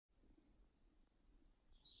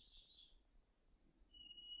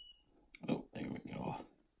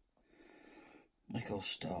little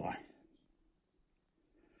star.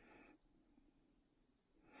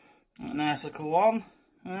 A nice little one,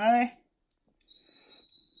 eh?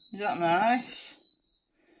 Is that nice?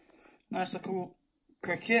 Nice little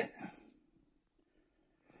cricket.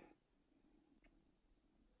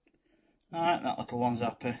 Alright, that little one's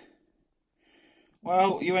happy.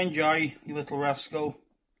 Well, you enjoy, you little rascal.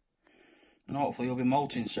 And hopefully you'll be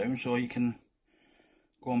molting soon so you can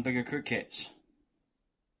go on bigger crickets.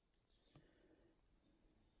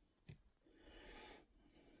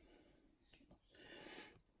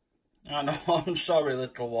 I know, I'm sorry,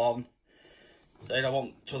 little one. Said I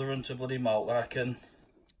want to run to bloody molt that I can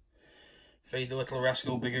feed the little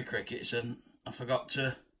rascal bigger crickets, and I forgot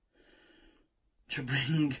to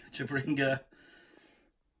bring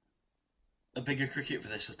a bigger cricket for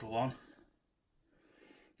this little one.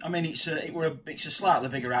 I mean, it's a slightly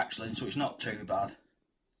bigger axling, so it's not too bad.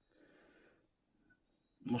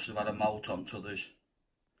 Must have had a molt on to others,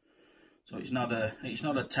 so it's not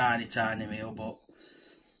a tiny meal, but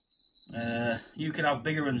you can have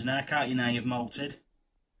bigger ones now, can't you? Now you've molted,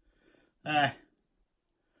 but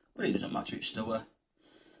it doesn't matter. It's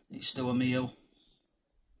still a meal,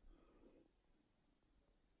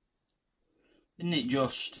 isn't it?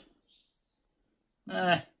 Just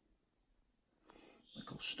little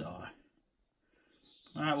star.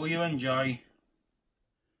 Alright, will you enjoy?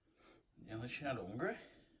 Yeah, she not hungry.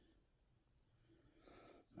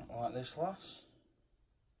 Not like this lass.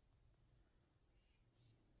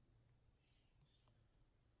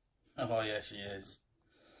 Oh yeah, she is.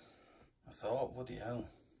 I thought, bloody hell.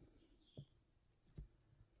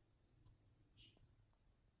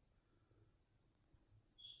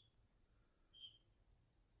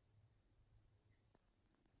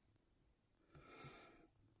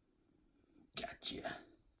 Gotcha.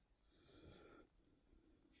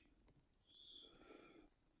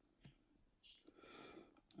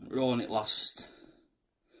 We were on it last.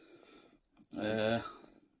 Well,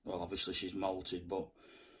 obviously she's molted, but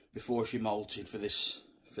before she molted for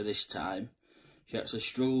this time, she actually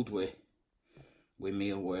struggled with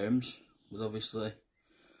mealworms. But obviously,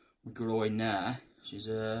 we're growing now. She's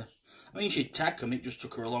I mean, she'd tack them. It just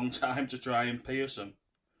took her a long time to try and pierce them.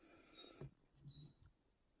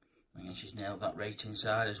 And she's nailed that right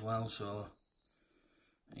inside as well, so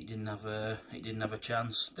it didn't have a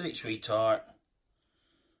chance, did it, sweetheart?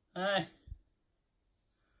 Eh?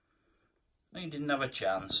 He didn't have a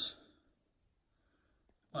chance.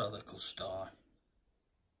 What a little star.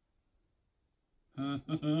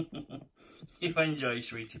 You enjoy,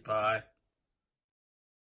 sweetie pie.